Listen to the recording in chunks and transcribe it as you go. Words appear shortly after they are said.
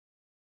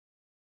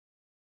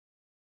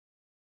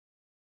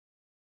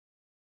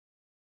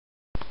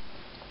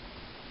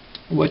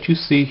What you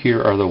see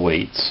here are the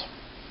weights.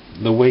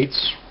 The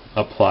weights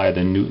apply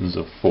the newtons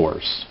of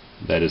force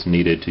that is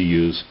needed to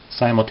use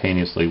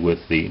simultaneously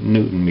with the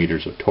newton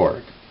meters of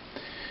torque.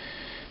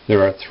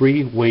 There are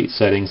 3 weight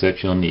settings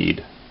that you'll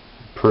need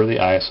per the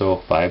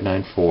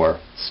ISO-594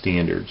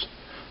 standards.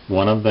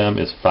 One of them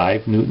is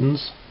 5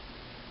 newtons,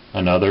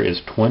 another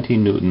is 20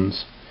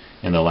 newtons,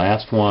 and the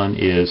last one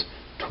is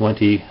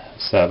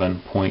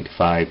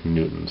 27.5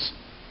 newtons.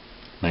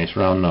 Nice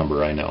round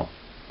number, I know.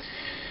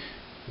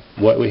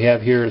 What we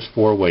have here is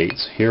 4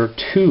 weights. Here are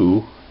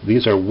 2.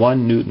 These are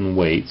 1 newton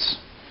weights,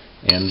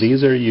 and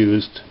these are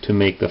used to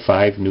make the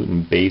 5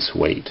 newton base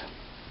weight.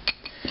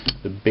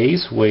 The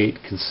base weight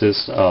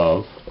consists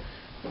of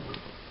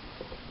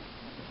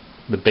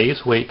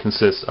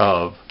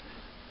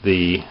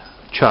the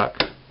chuck,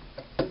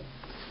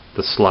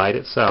 the slide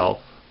itself,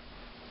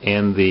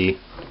 and the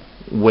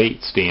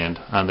weight stand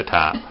on the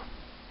top.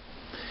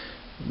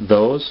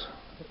 Those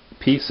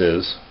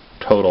pieces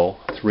total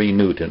 3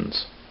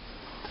 newtons.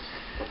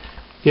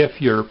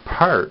 If your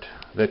part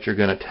that you're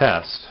going to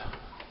test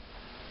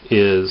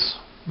is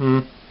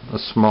a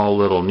small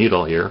little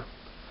needle here,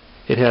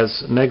 it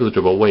has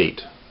negligible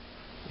weight,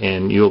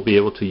 and you'll be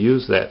able to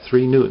use that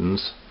 3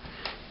 newtons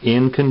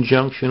in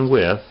conjunction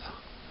with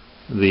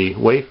the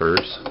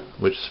wafers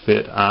which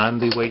fit on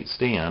the weight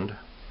stand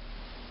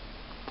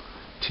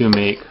to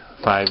make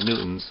 5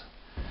 newtons,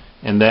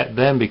 and that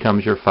then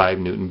becomes your 5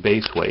 newton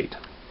base weight.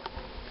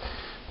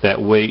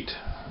 That weight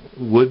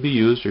would be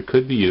used or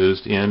could be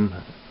used in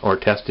or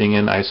testing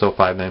in ISO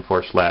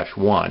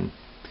 594/1.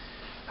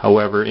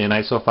 However, in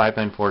ISO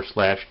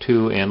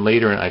 594/2 and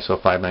later in ISO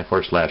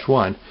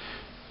 594/1,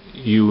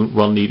 you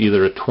will need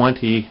either a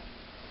 20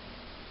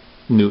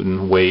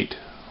 newton weight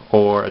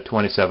or a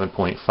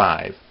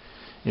 27.5.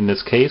 In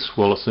this case,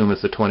 we'll assume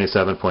it's the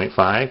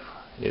 27.5.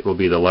 It will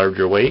be the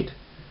larger weight.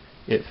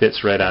 It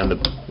fits right on the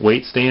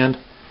weight stand,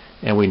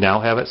 and we now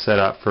have it set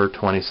up for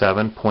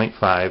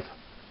 27.5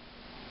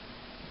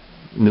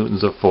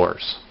 newtons of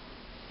force.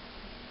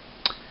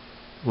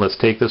 Let's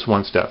take this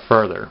one step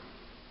further.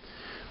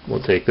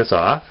 We'll take this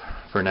off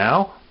for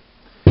now.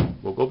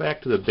 We'll go back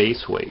to the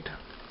base weight.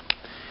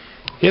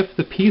 If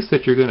the piece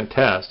that you're going to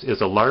test is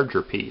a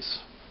larger piece,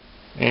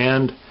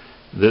 and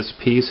this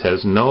piece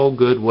has no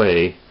good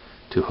way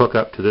to hook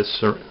up to this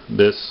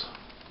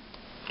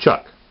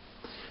chuck,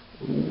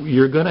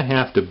 you're going to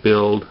have to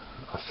build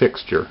a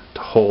fixture to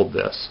hold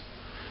this.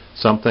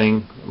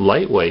 Something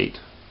lightweight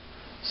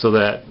so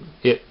that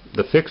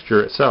the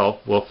fixture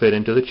itself will fit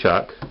into the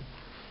chuck,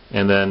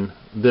 and then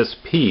this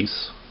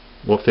piece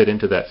will fit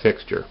into that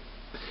fixture.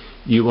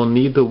 You will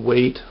need the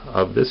weight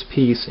of this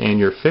piece and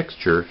your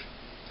fixture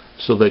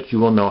so that you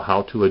will know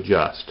how to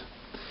adjust.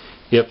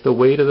 If the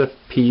weight of the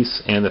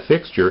piece and the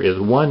fixture is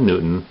 1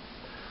 newton,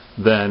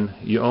 then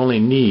you only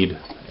need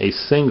a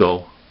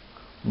single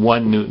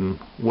 1 newton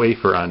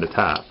wafer on the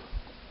top.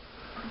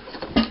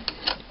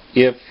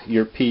 If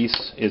your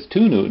piece is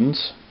 2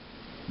 newtons,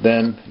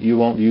 then you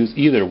won't use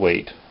either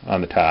weight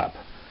on the top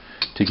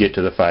to get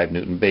to the 5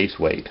 newton base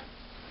weight.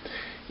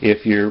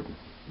 If your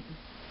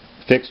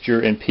fixture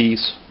and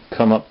piece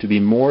come up to be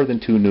more than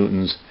 2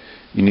 newtons,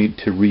 you need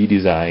to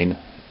redesign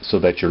so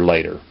that you're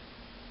lighter.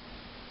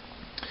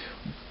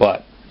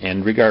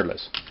 And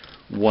regardless,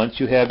 once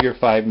you have your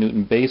 5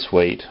 newton base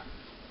weight,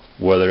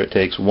 whether it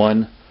takes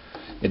 1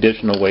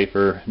 additional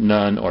wafer,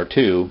 none, or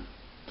 2,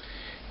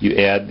 you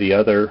add the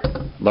other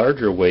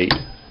larger weight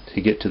to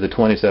get to the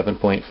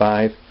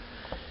 27.5,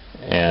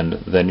 and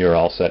then you're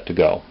all set to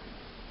go.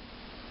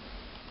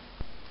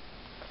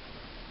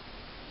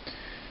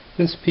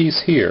 This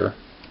piece here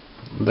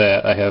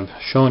that I have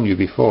shown you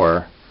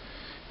before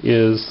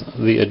is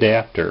the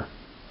adapter.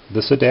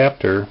 This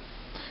adapter,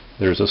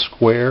 there's a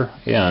square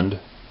end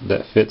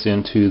that fits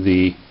into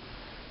the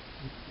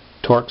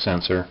torque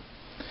sensor.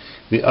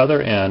 The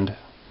other end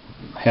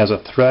has a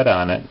thread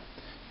on it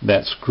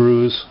that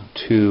screws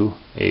to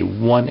a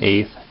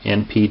 1/8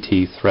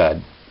 NPT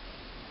thread.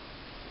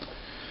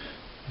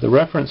 The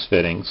reference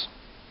fittings,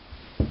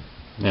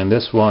 and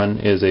this one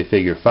is a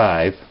figure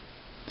 5,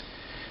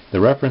 the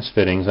reference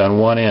fittings on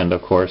one end,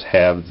 of course,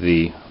 have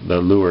the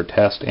Luer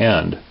test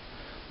end.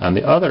 On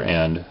the other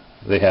end,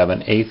 they have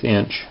an 1/8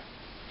 inch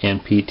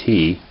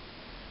NPT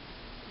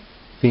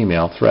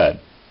female thread.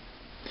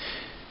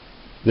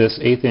 This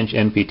 1/8 inch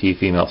NPT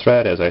female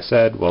thread, as I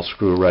said, will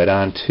screw right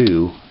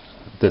onto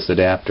this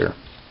adapter.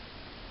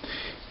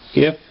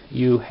 If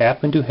you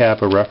happen to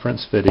have a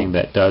reference fitting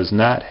that does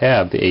not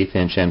have the 1/8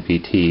 inch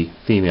NPT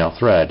female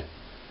thread,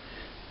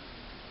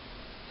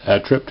 a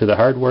trip to the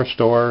hardware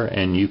store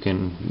and you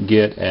can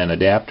get an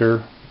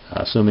adapter,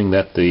 assuming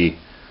that the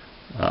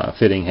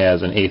fitting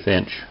has an 1/8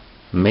 inch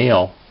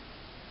male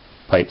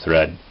pipe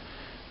thread.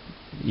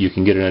 You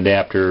can get an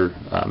adapter,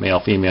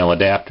 male-female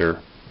adapter,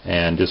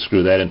 and just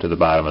screw that into the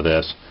bottom of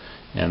this,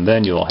 and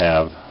then you'll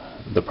have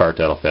the part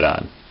that'll fit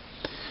on.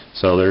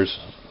 So there's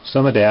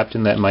some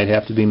adapting that might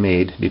have to be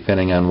made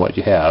depending on what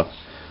you have.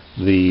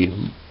 The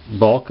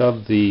bulk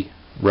of the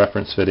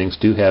reference fittings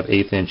do have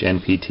 1/8 inch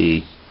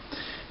NPT.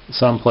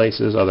 Some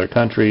places, other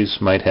countries,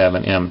 might have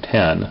an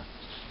M10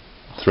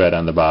 thread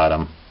on the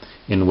bottom,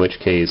 in which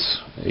case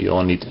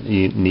you'll need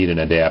an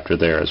adapter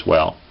there as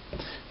well.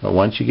 But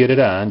once you get it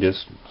on,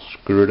 just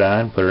screw it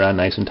on, put it on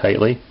nice and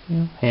tightly.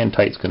 Hand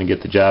tight's going to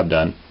get the job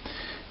done.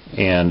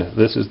 And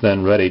this is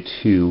then ready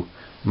to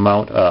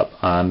mount up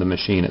on the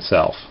machine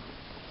itself.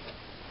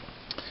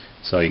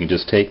 So you can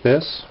just take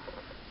this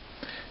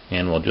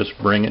and we'll just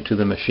bring it to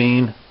the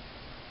machine,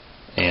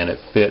 and it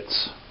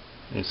fits.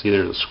 You see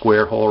there's a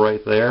square hole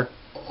right there.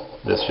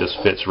 This just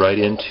fits right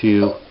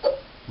into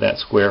that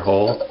square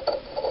hole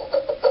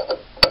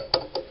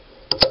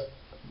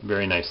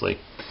very nicely.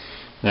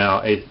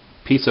 Now, a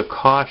piece of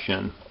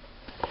caution: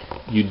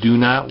 you do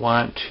not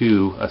want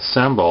to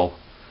assemble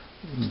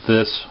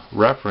this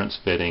reference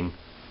fitting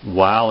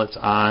while it's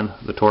on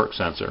the torque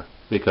sensor,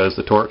 because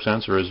the torque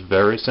sensor is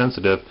very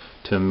sensitive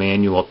to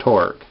manual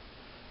torque.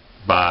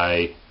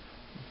 By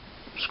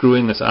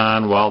screwing this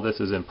on while this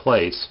is in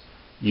place,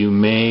 you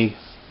may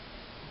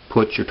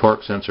put your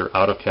torque sensor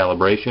out of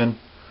calibration,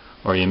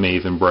 or you may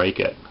even break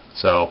it.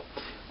 So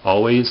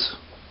always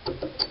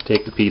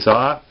take the piece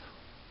off,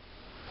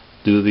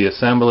 do the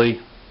assembly,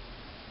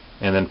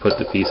 and then put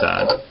the piece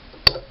on.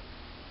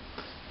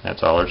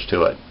 That's all there's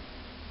to it.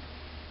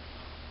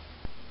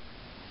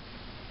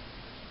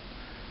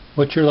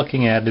 What you're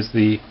looking at is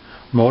the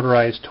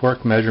motorized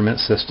torque measurement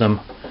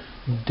system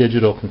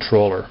digital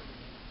controller.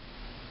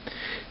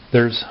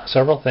 There's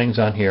several things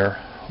on here.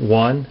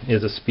 One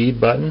is a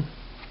speed button.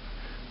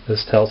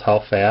 This tells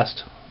how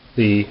fast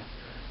the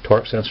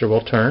torque sensor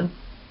will turn.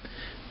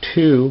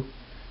 2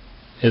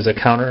 is a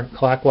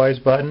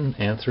counterclockwise button,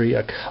 and 3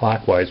 a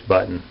clockwise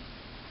button.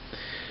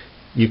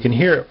 You can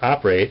hear it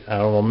operate.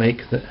 I will make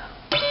the.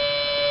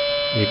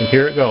 You can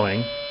hear it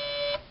going,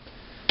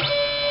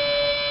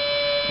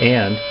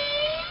 and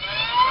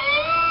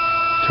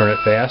turn it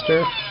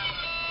faster.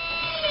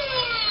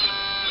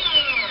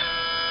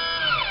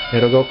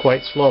 It'll go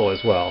quite slow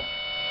as well.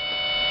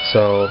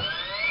 So,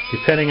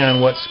 depending on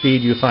what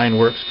speed you find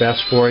works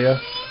best for you,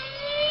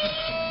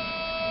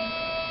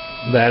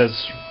 that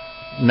is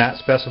not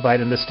specified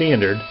in the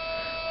standard,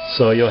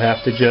 so you'll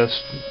have to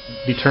just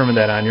determine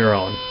that on your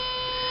own.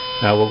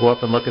 Now we'll go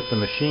up and look at the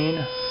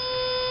machine.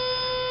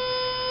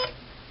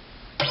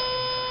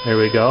 There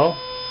we go.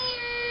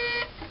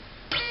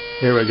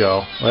 Here we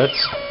go.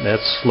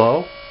 That's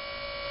slow.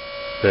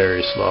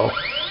 Very slow.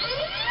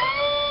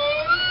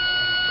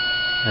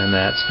 And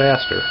that's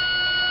faster.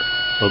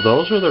 So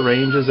those are the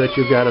ranges that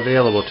you've got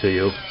available to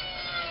you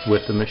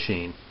with the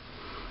machine.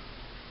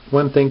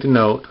 One thing to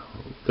note,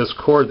 this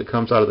cord that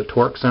comes out of the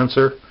torque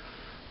sensor,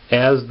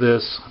 as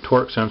this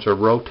torque sensor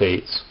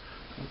rotates,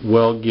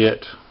 will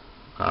get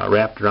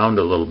wrapped around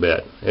a little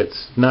bit.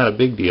 It's not a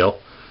big deal.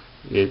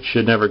 It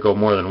should never go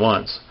more than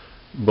once.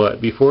 But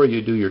before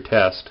you do your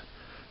test,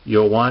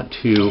 you'll want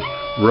to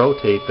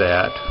rotate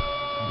that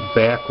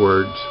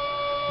backwards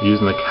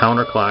using the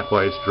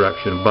counterclockwise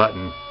direction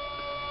button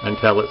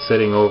until it's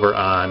sitting over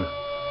on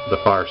the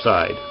far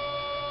side.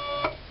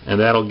 And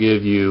that'll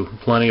give you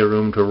plenty of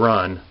room to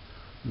run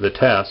the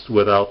test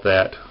without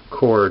that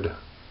cord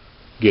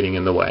getting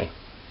in the way.